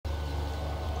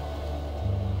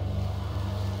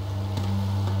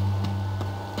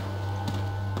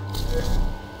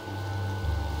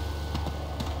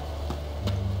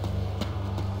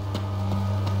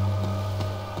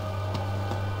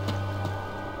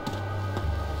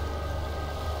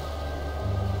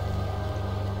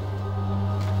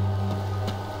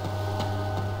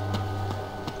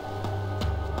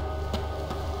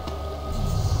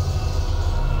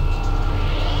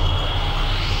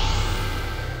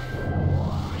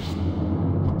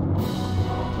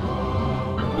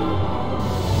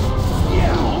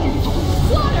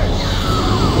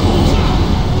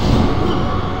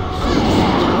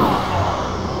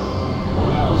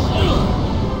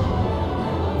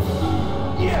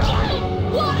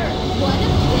My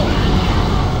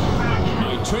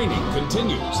training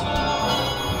continues.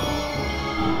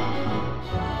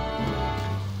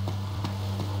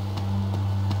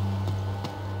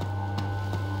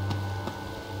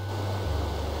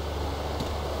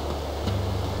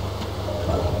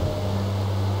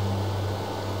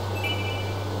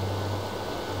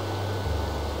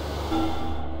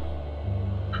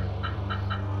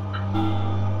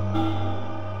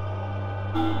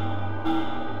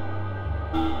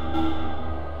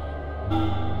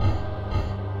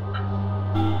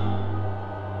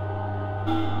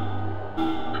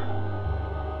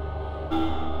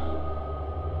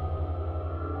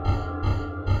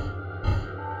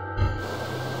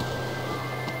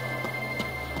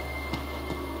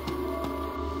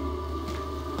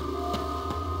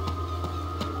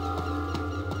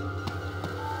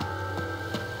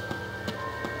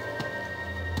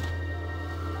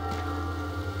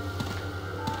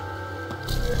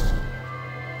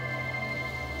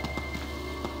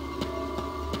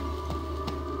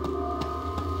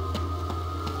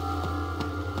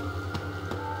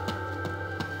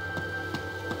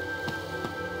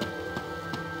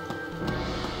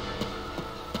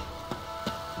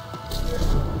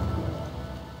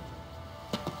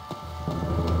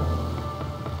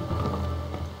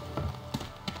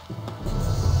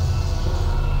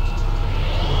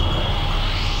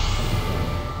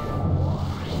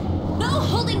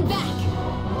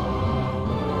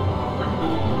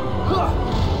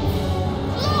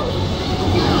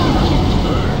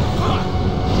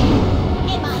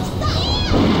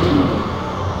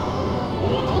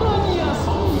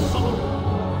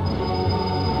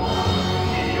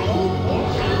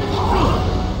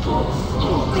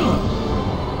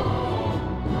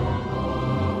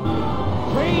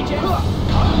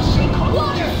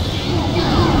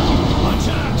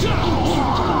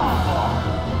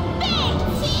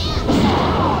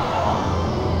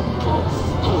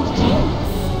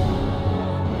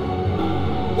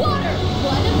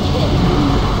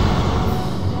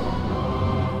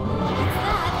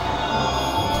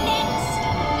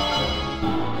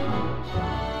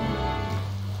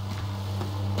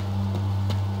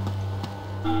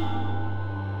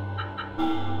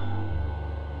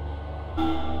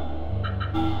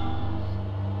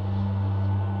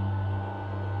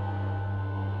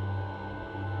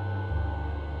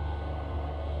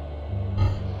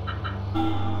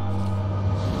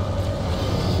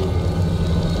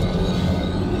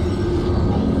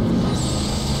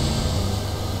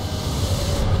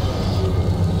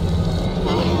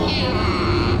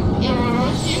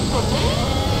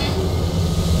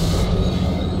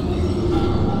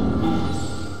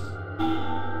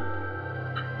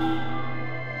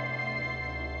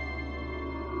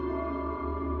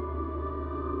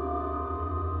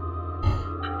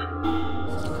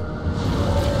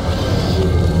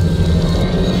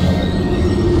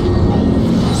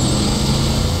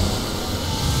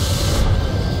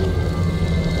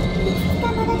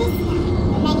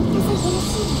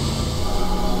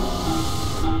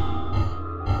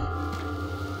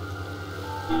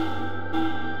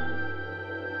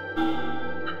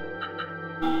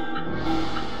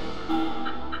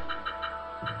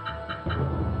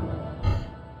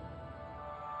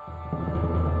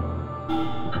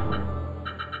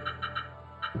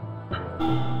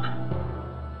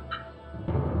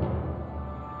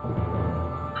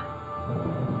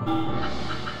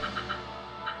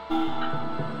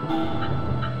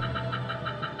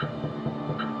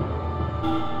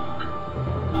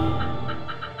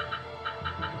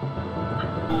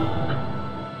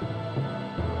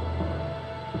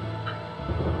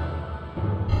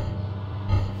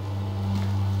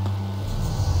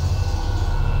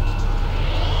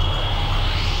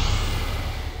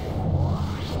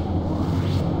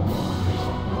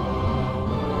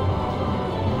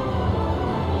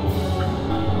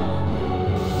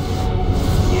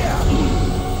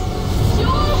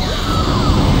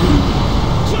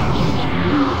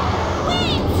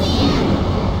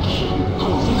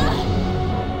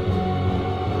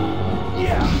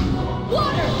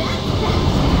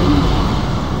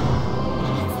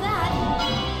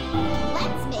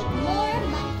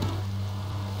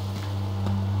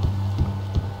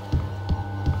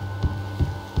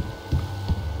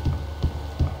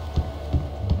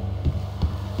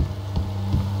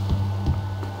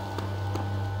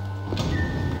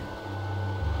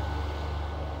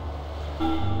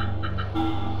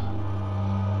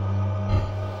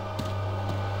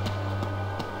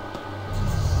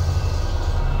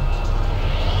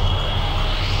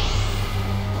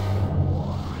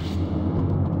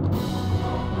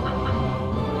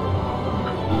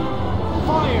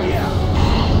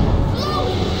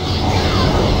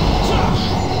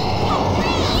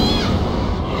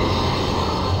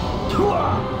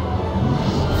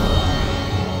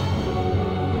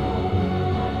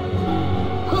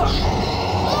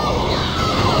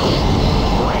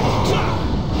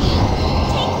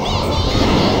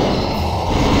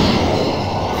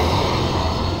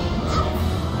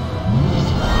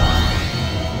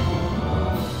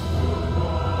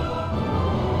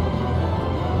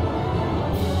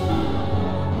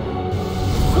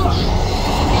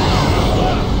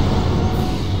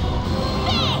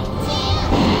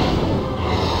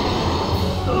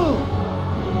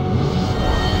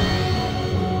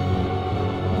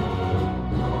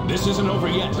 This isn't over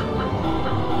yet.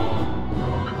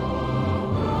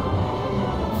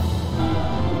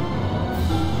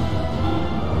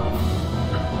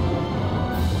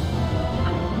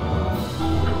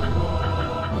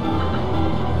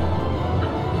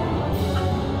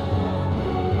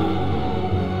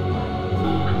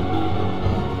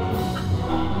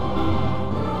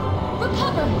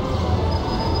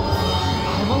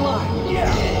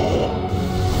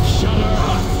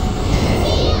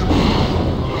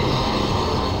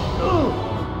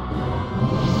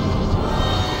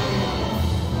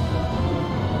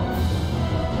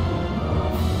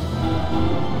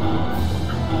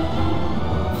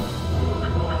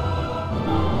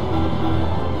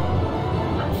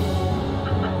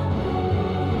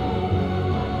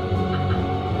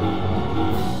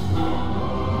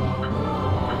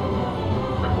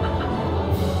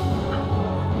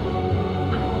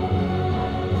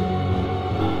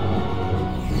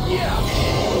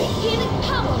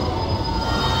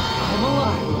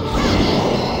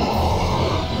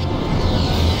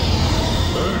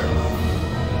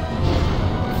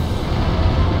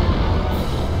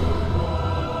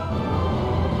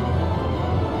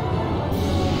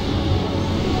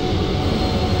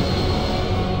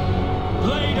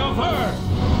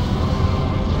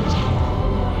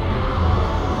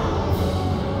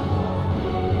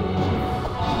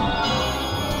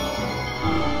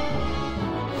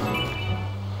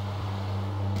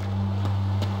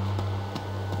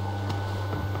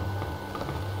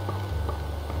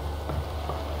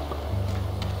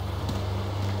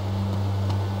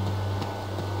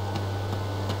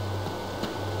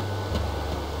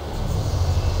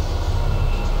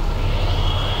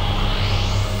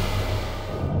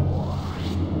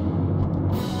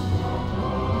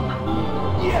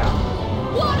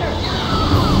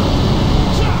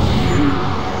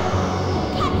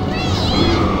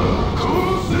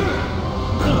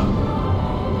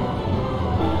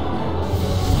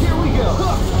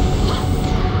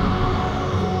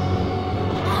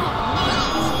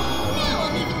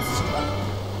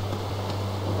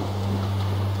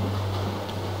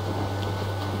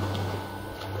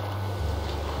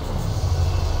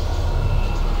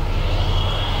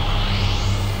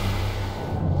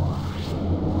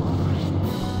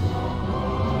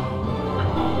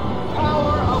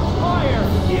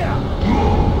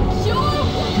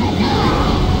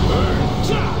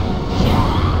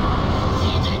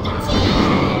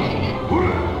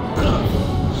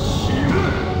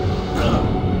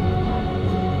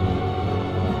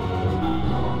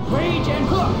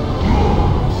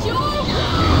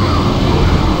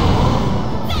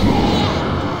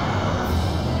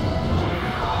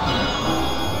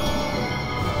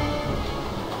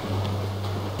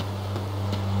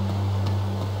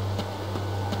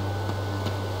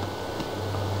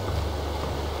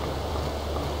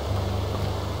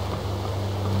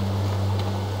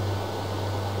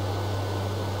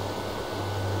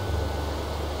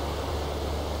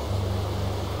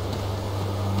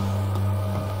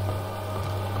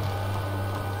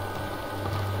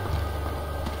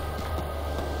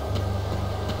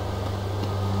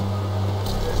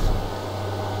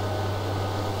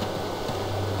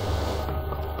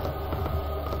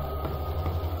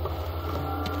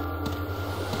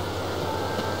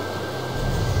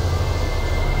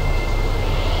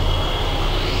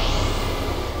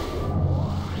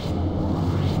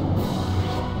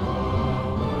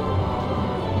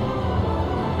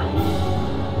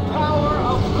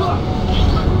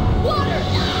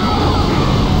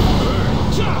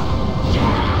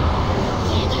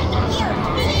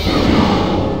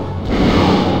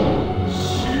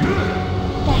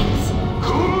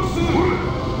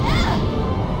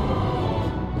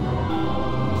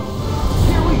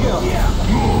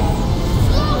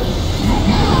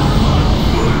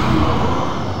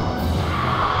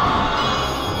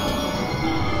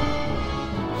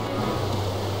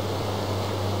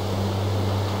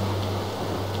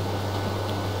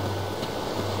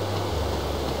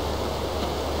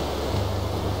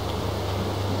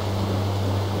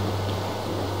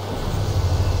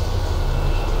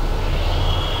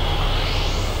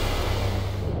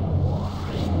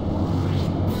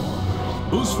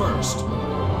 Who's first?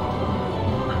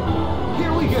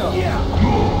 Here we go. Yeah.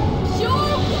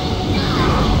 Sure.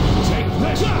 Take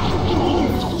this!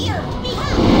 Here,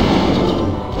 behind.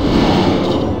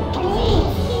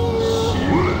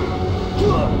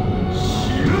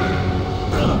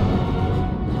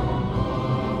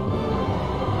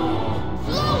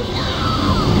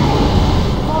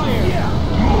 Fire! Yeah.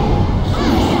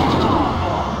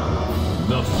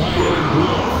 The final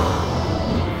blow.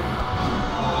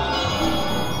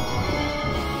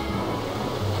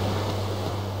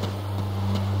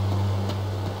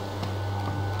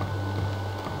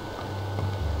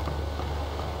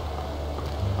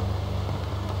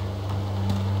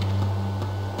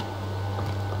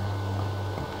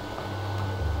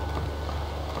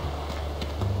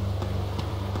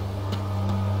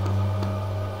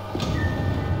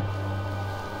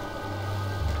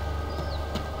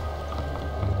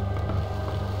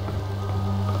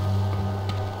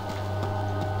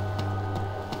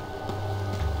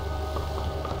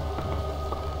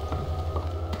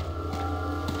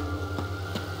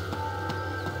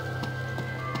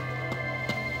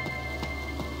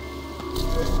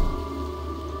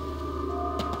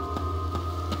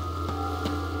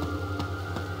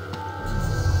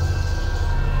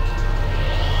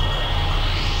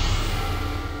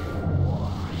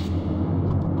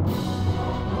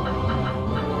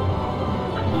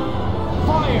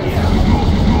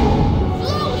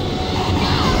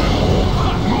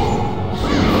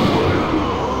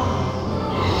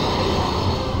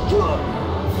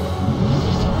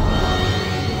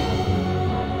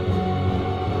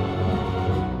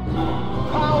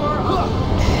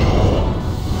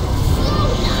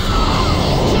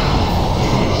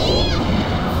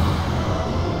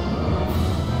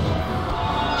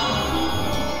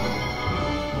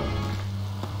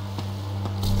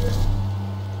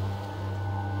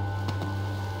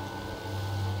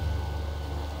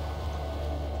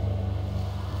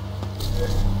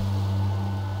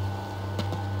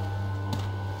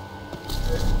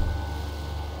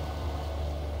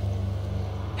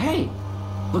 Hey,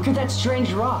 look at that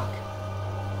strange rock.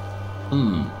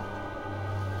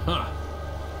 Huh.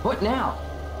 What now?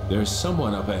 There's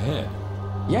someone up ahead.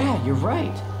 Yeah, you're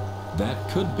right. That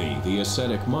could be the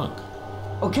ascetic monk.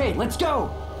 Okay, let's go.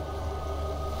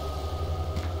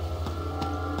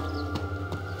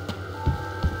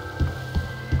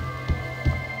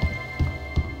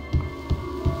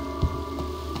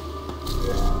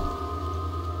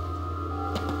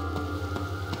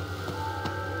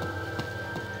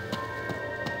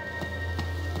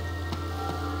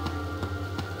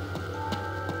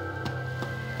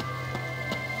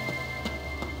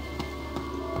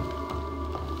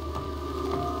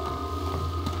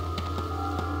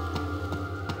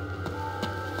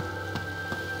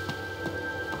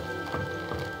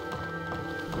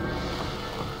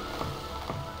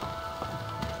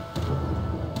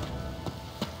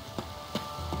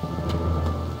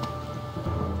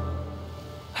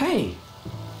 Hey,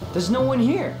 there's no one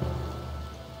here.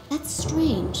 That's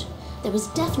strange. There was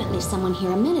definitely someone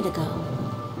here a minute ago.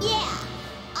 Yeah,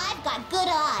 I've got good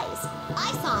eyes.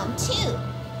 I saw him too.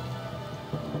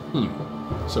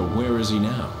 So where is he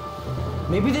now?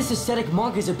 Maybe this ascetic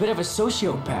monk is a bit of a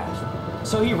sociopath.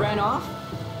 So he ran off?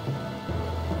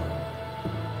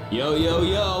 Yo, yo,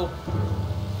 yo!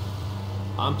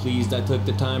 I'm pleased I took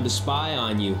the time to spy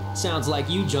on you. Sounds like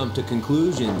you jumped to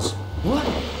conclusions. What?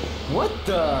 What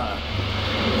the?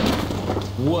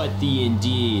 What the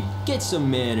indeed? Get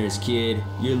some manners, kid.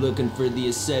 You're looking for the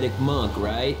ascetic monk,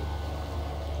 right?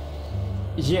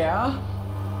 Yeah?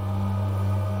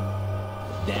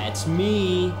 That's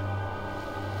me.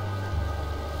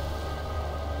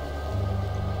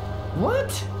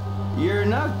 What? You're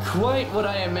not quite what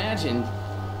I imagined.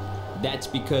 That's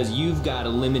because you've got a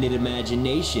limited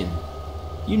imagination.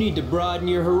 You need to broaden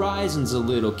your horizons a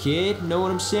little, kid. Know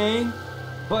what I'm saying?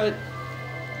 But,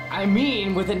 I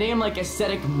mean, with a name like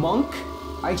Ascetic Monk,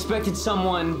 I expected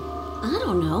someone... I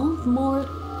don't know, more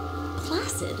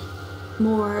placid,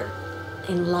 more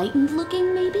enlightened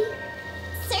looking, maybe?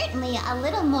 Certainly a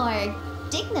little more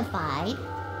dignified.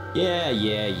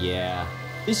 Yeah.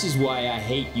 This is why I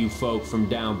hate you folk from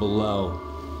down below.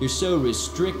 You're so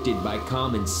restricted by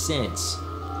common sense.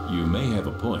 You may have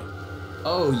a point.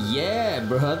 Oh yeah,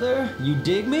 brother. You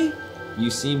dig me? You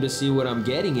seem to see what I'm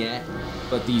getting at.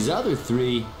 But these other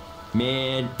three,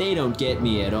 man, they don't get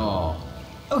me at all.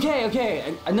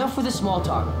 Okay, enough with the small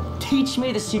talk. Teach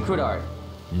me the secret art.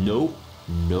 Nope,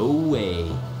 no way.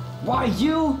 Why,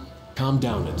 you? Calm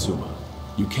down, Natsuma.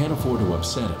 You can't afford to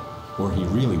upset him, or he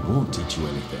really won't teach you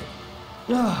anything.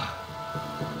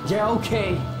 Yeah,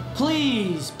 okay.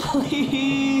 Please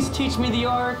teach me the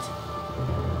art.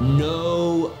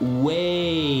 No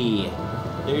way.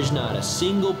 There's not a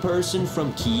single person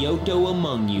from Kyoto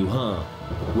among you, huh?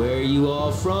 Where are you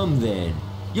all from then?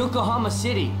 Yokohama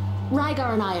City.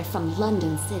 Rygar and I are from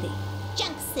London City.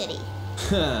 Junk City.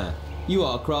 Huh. You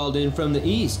all crawled in from the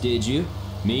east, did you?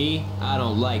 Me, I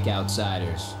don't like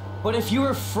outsiders. But if you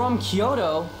were from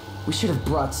Kyoto, we should have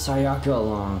brought Sayaka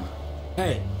along.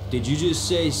 Hey, did you just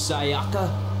say Sayaka?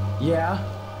 Yeah?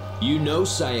 You know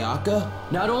Sayaka?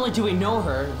 Not only do we know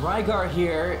her, Rygar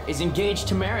here is engaged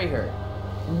to marry her.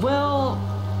 Well,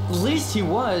 at least he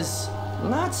was.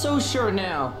 Not so sure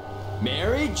now.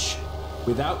 Marriage?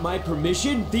 Without my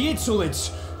permission? The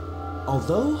insolence!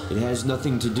 Although, it has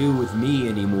nothing to do with me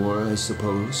anymore, I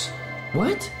suppose.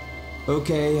 What?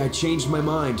 Okay, I changed my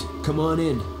mind. Come on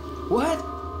in. What?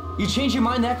 You changed your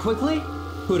mind that quickly?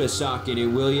 Put a sock in it,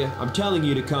 will ya? I'm telling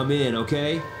you to come in,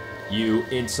 okay? You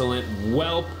insolent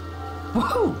whelp.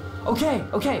 Whoa! Okay.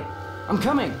 I'm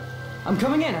coming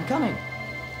in.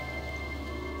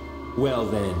 Well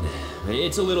then,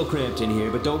 it's a little cramped in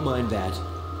here, but don't mind that.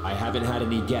 I haven't had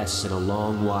any guests in a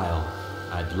long while.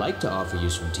 I'd like to offer you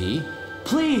some tea.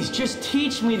 Please, just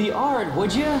teach me the art,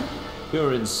 would you?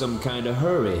 You're in some kind of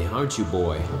hurry, aren't you,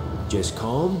 boy? Just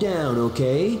calm down,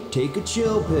 okay? Take a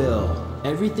chill pill.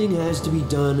 Everything has to be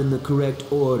done in the correct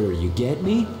order, you get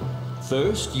me?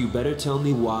 First, you better tell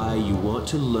me why you want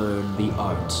to learn the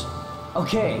art.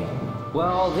 Okay,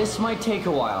 well, this might take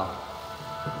a while.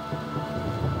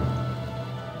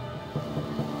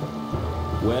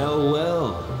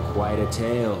 Well, quite a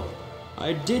tale.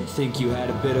 I did think you had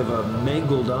a bit of a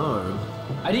mangled arm.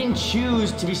 I didn't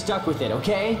choose to be stuck with it,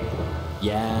 okay?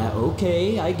 Yeah,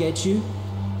 okay, I get you.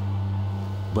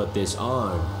 But this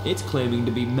arm, it's claiming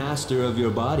to be master of your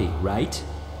body, right?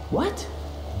 What?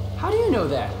 How do you know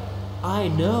that? I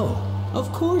know.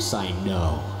 Of course I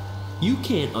know. You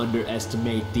can't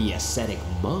underestimate the ascetic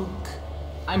monk.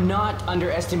 I'm not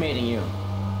underestimating you.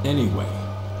 Anyway,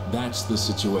 that's the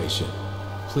situation.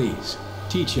 Please,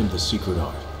 teach him the secret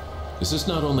art. This is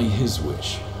not only his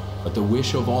wish, but the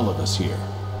wish of all of us here.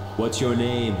 What's your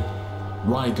name?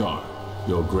 Rygar,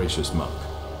 your gracious monk.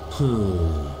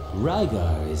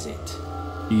 Rygar, is it?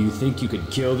 Do you think you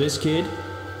could kill this kid?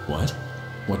 What?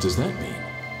 What does that mean?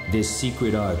 This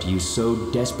secret art you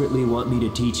so desperately want me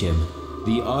to teach him.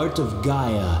 The art of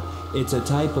Gaia. It's a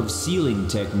type of sealing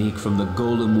technique from the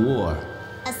Golem War.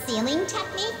 A sealing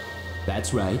technique?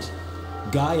 That's right.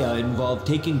 Gaia involved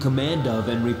taking command of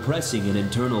and repressing an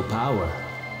internal power.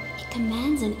 It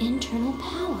commands an internal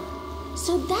power.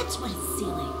 So that's what it's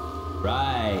sealing.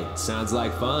 Right, sounds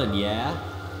like fun, yeah?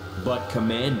 But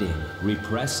commanding,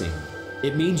 repressing,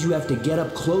 it means you have to get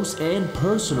up close and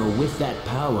personal with that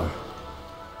power.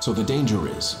 So the danger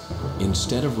is,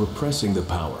 instead of repressing the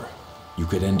power, you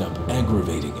could end up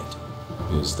aggravating it.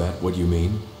 Is that what you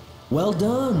mean? Well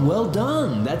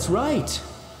done, that's right.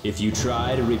 If you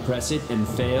try to repress it and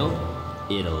fail,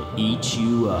 it'll eat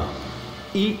you up.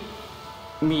 Eat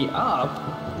me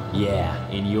up? Yeah,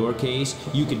 in your case,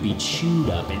 you could be chewed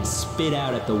up and spit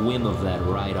out at the whim of that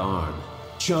right arm.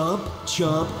 Chomp,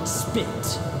 chomp,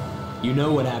 spit. You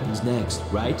know what happens next,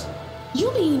 right?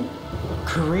 You mean...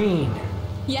 Kareen.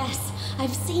 Yes,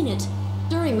 I've seen it.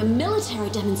 During the military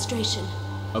demonstration.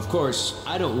 Of course,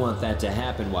 I don't want that to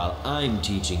happen while I'm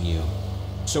teaching you.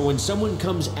 So when someone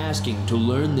comes asking to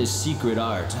learn this secret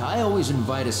art, I always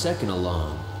invite a second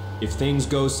along. If things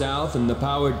go south and the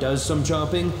power does some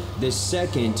chomping, this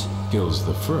second Kills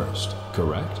the first,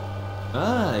 correct?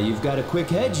 Ah, you've got a quick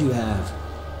head you have.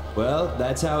 Well,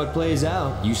 that's how it plays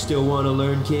out. You still want to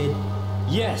learn, kid?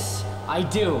 Yes, I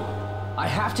do. I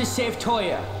have to save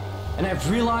Toya. And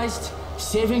I've realized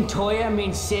saving Toya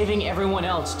means saving everyone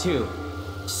else too.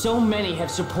 So many have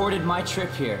supported my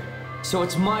trip here. So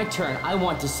it's my turn. I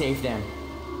want to save them.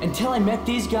 Until I met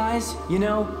these guys, you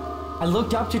know, I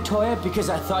looked up to Toya because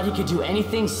I thought he could do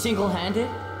anything single-handed.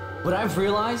 But I've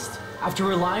realized, after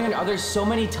relying on others so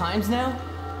many times now,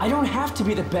 I don't have to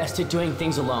be the best at doing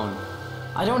things alone.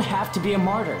 I don't have to be a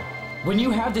martyr. When you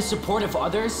have the support of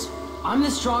others, I'm the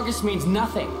strongest means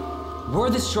nothing. We're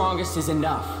the strongest is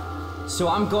enough. So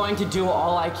I'm going to do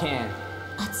all I can.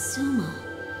 Atsuma.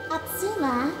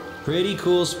 Atsuma? Pretty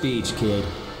cool speech, kid.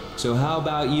 So how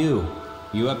about you?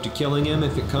 You up to killing him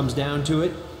if it comes down to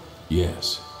it?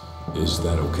 Yes. Is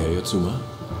that okay, Atsuma?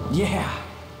 Yeah.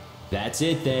 That's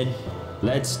it then.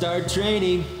 Let's start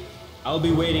training. I'll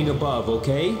be waiting above,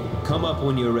 okay? Come up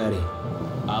when you're ready.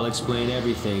 I'll explain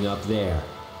everything up there.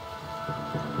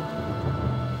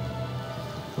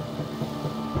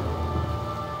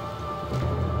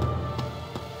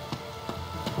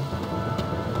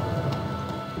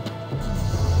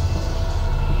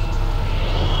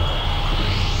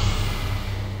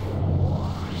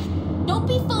 Don't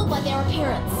be fooled by their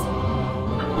appearance.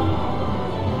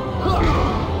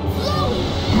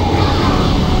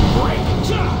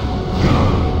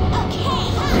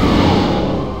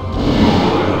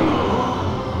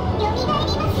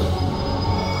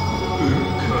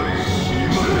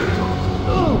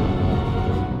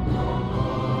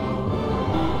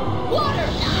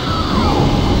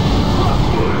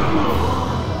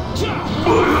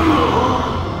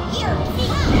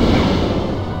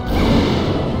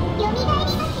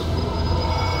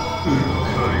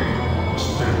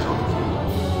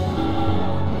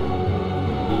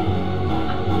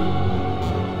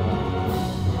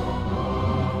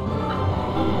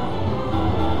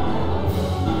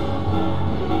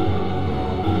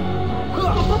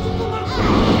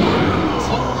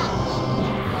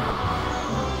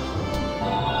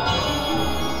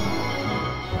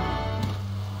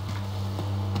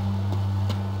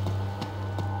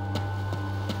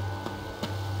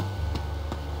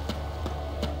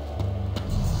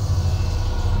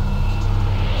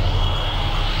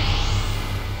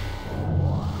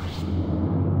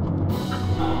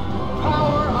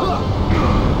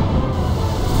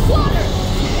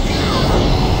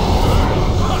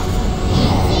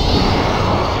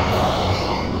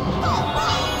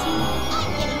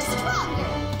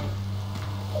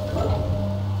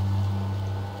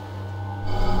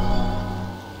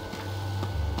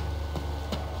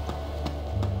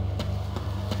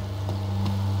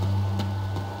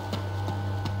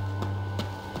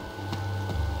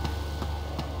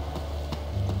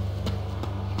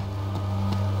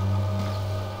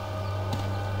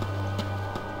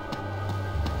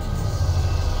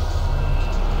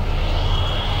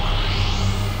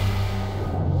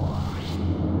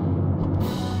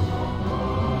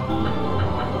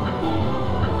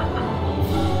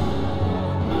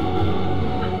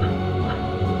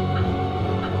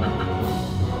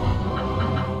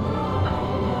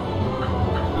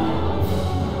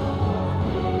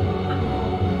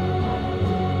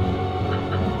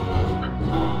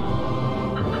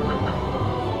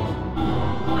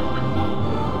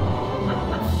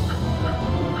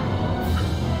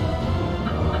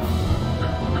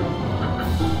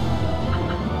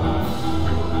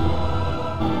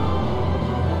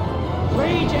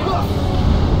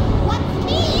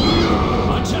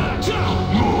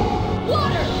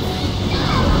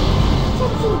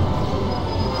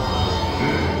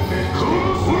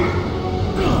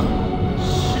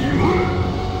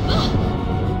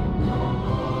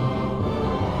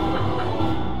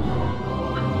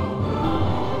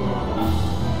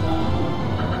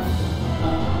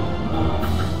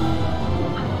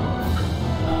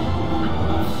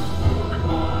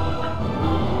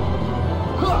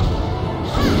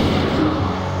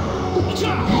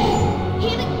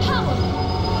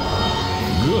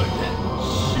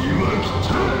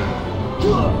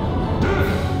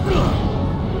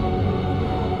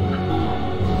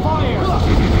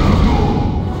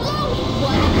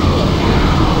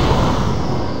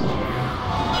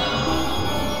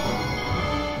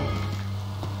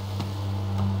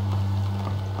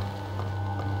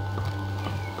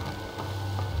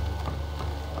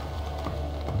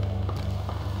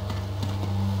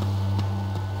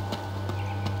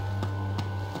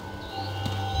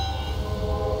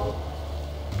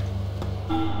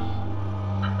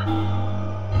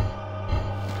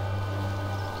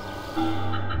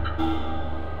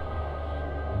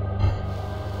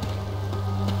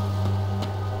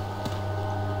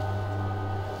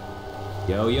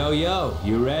 Yo,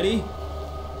 you ready?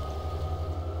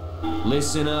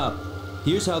 Listen up.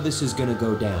 Here's how this is gonna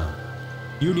go down.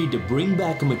 You need to bring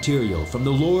back a material from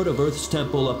the Lord of Earth's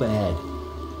temple up ahead.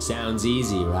 Sounds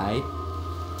easy, right?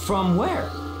 From where?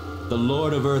 The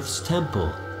Lord of Earth's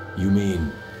temple. You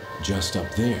mean just up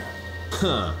there?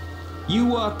 Huh. You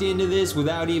walked into this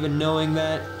without even knowing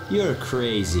that? You're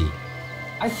crazy.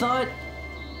 I thought,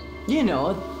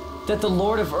 that the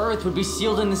Lord of Earth would be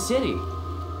sealed in the city.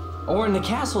 Or in the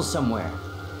castle somewhere.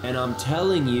 And I'm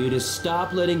telling you to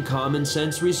stop letting common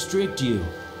sense restrict you.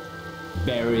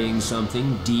 Burying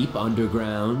something deep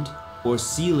underground, or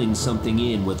sealing something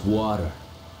in with water.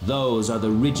 Those are the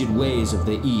rigid ways of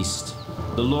the East.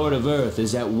 The Lord of Earth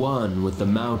is at one with the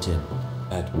mountain.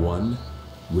 At one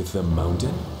with the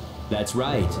mountain? That's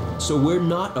right. So we're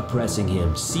not oppressing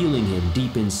him, sealing him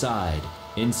deep inside.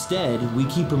 Instead, we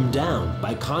keep him down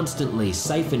by constantly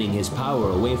siphoning his power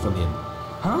away from him.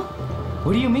 Huh?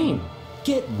 What do you mean?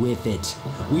 Get with it.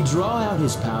 We draw out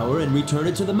his power and return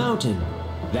it to the mountain.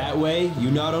 That way, you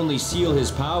not only seal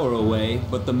his power away,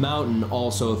 but the mountain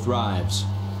also thrives.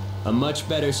 A much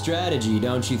better strategy,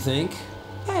 don't you think?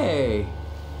 Hey,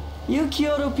 you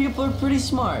Kyoto people are pretty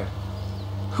smart.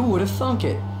 Who would have thunk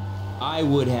it? I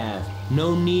would have.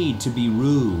 No need to be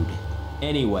rude.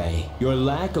 Anyway, your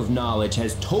lack of knowledge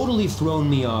has totally thrown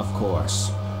me off course.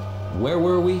 Where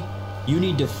were we? You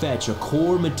need to fetch a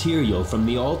core material from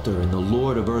the altar in the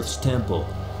Lord of Earth's temple.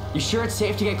 You sure it's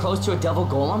safe to get close to a devil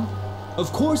golem?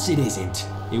 Of course it isn't.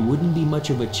 It wouldn't be much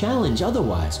of a challenge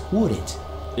otherwise, would it?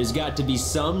 There's got to be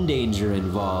some danger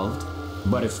involved.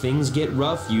 But if things get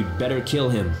rough, you'd better kill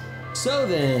him. So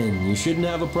then, you shouldn't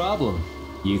have a problem.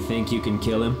 You think you can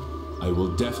kill him? I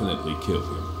will definitely kill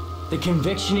him. The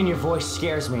conviction in your voice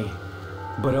scares me.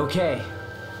 But okay.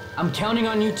 I'm counting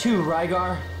on you too,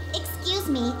 Rygar. Excuse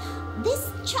me,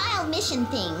 this trial mission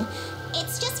thing,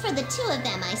 it's just for the two of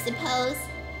them, I suppose.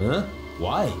 Huh?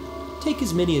 Why? Take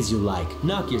as many as you like.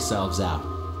 Knock yourselves out.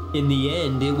 In the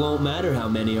end, it won't matter how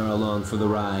many are along for the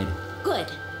ride. Good.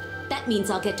 That means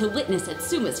I'll get to witness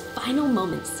Atsuma's final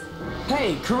moments.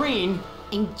 Hey, Kareen!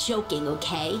 I'm joking,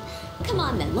 okay? Come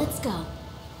on then, let's go.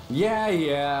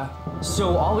 Yeah.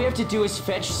 So all we have to do is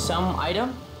fetch some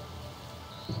item?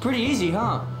 Pretty easy,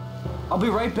 huh? I'll be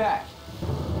right back.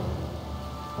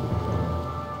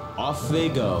 Off they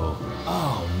go.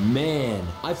 Oh man,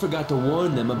 I forgot to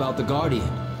warn them about the Guardian.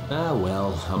 Ah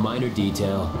well, a minor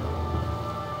detail.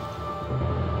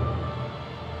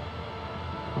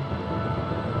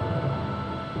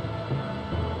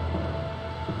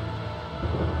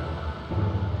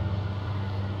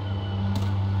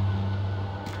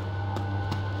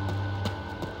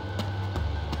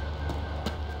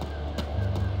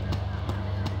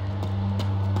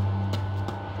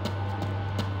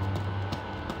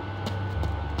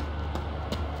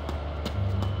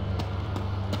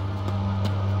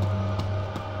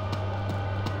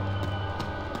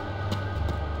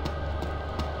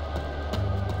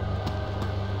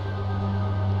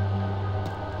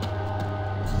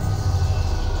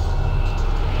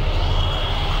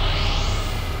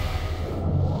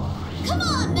 Come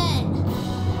on, then!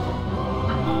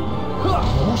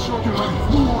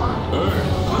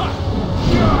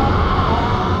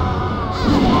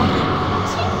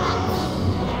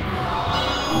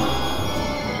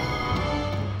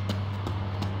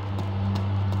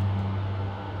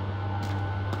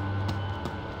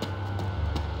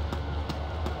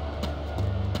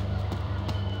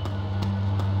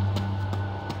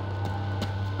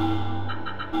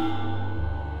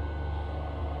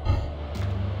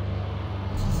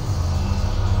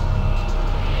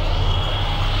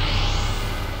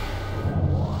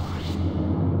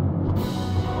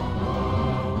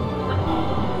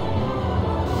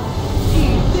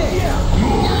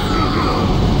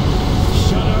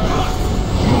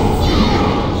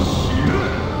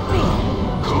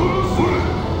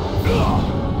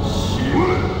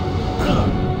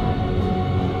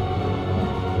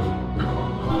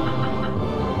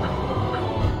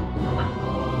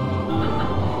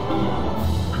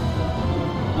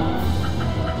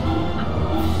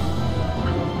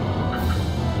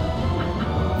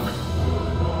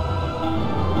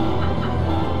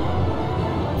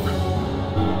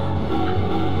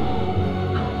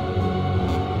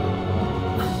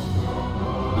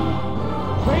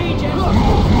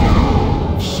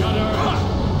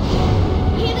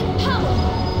 Healing power!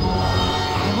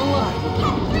 I'm alive.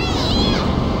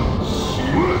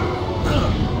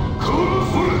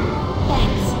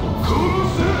 Thanks.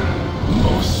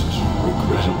 Most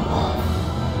regrettable.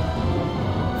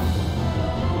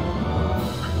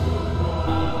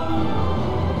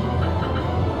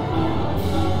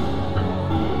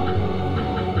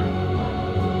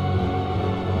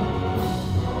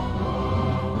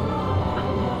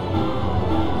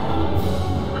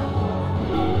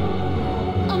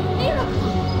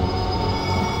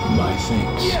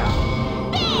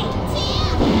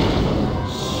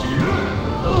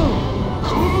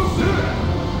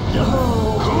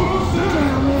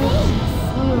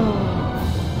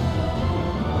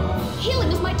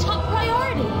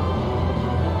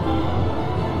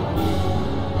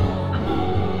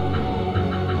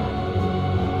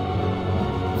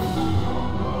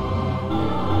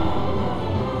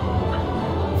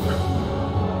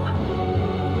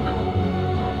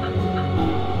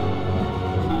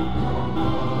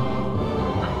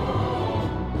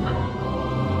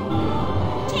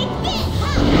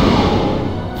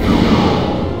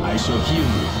 you.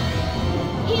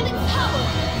 Healing power!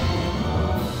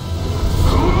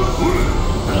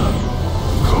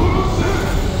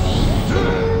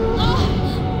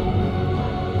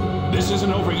 This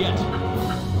isn't over yet.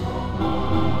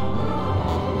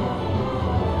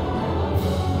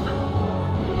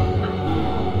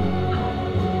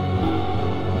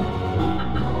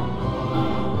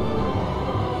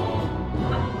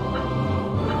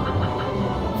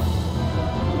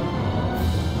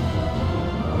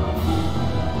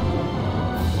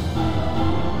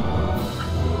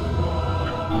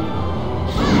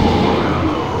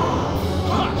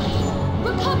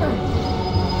 Recover!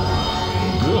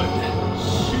 Good.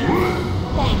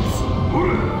 Thanks.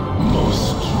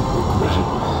 Most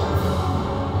regrettable.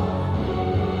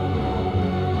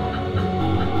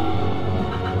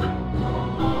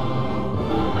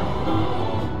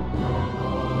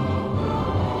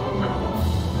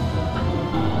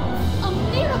 A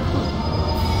miracle!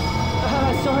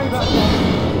 Sorry about that.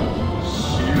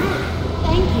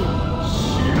 Thank you.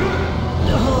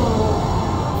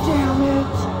 Oh, damn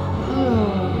it.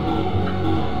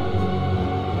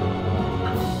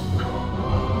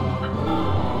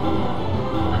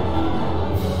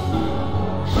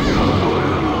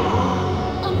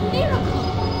 A miracle!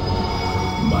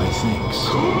 My thanks.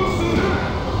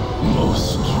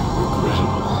 Most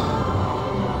regrettable.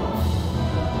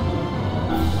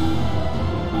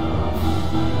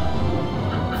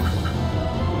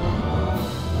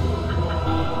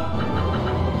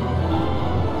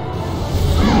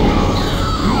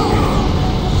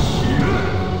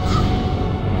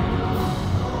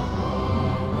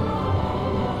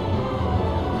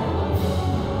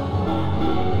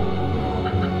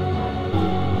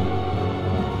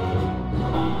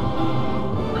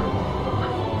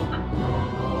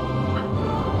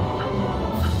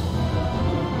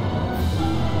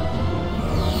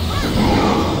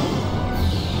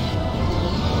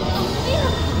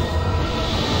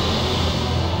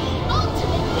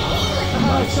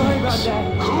 Sorry about that.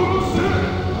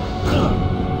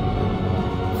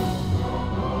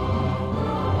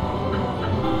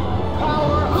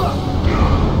 Power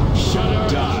up! Shut up.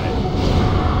 Die.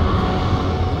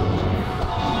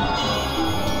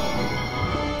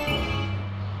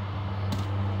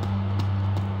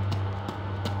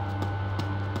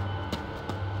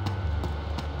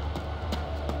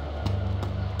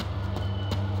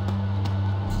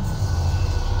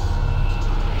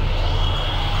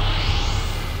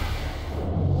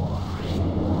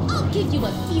 I'll give you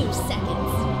a few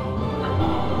seconds.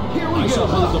 Here we I go. shall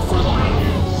hold the front line.